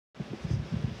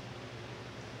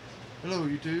Hello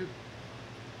YouTube.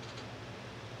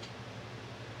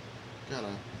 Got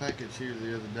a package here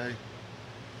the other day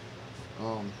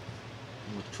from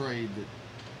a trade that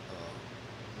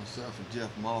myself and Jeff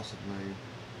Moss have made.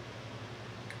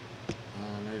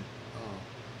 They're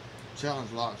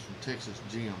challenge locks from Texas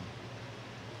Gym.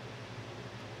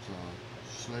 It's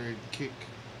a sled kick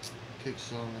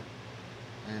cylinder,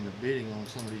 and the bidding on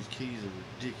some of these keys are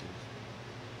ridiculous.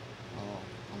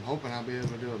 I'm hoping I'll be able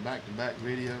to do a back-to-back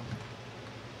video.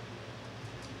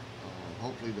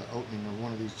 Hopefully the opening of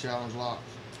one of these challenge locks.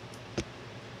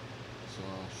 It's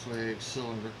a sled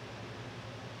cylinder.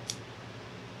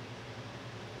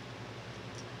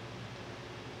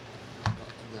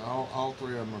 All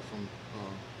three of them are from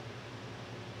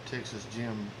Texas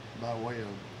Gym by way of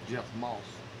Jeff Moss.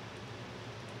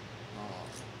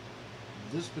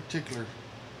 This particular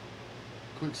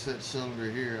quick set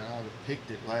cylinder here, I picked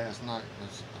it last night. I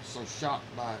was so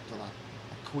shocked by it that I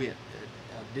quit.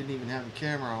 I didn't even have the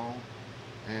camera on,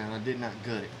 and I did not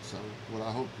gut it. So what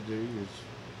I hope to do is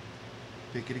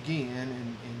pick it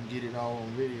again and get it all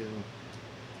on video.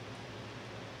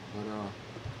 But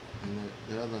and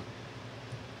the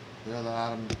other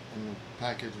item in the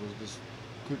package was this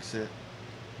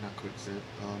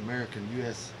American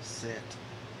US set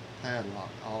padlock,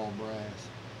 all brass.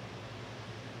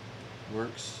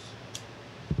 Works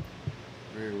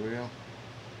very well.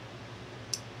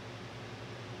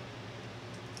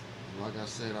 Like I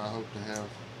said, I hope to have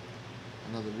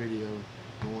another video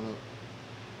going up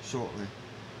shortly.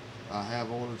 I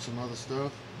have ordered some other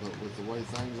stuff, but with the way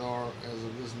things are as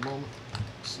of this moment,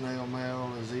 snail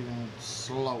mail is even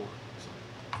slower. So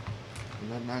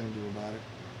there's nothing I can do about it.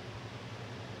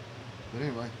 But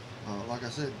anyway, like I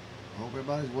said, I hope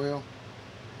everybody's well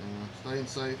and staying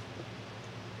safe.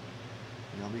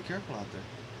 Y'all be careful out there.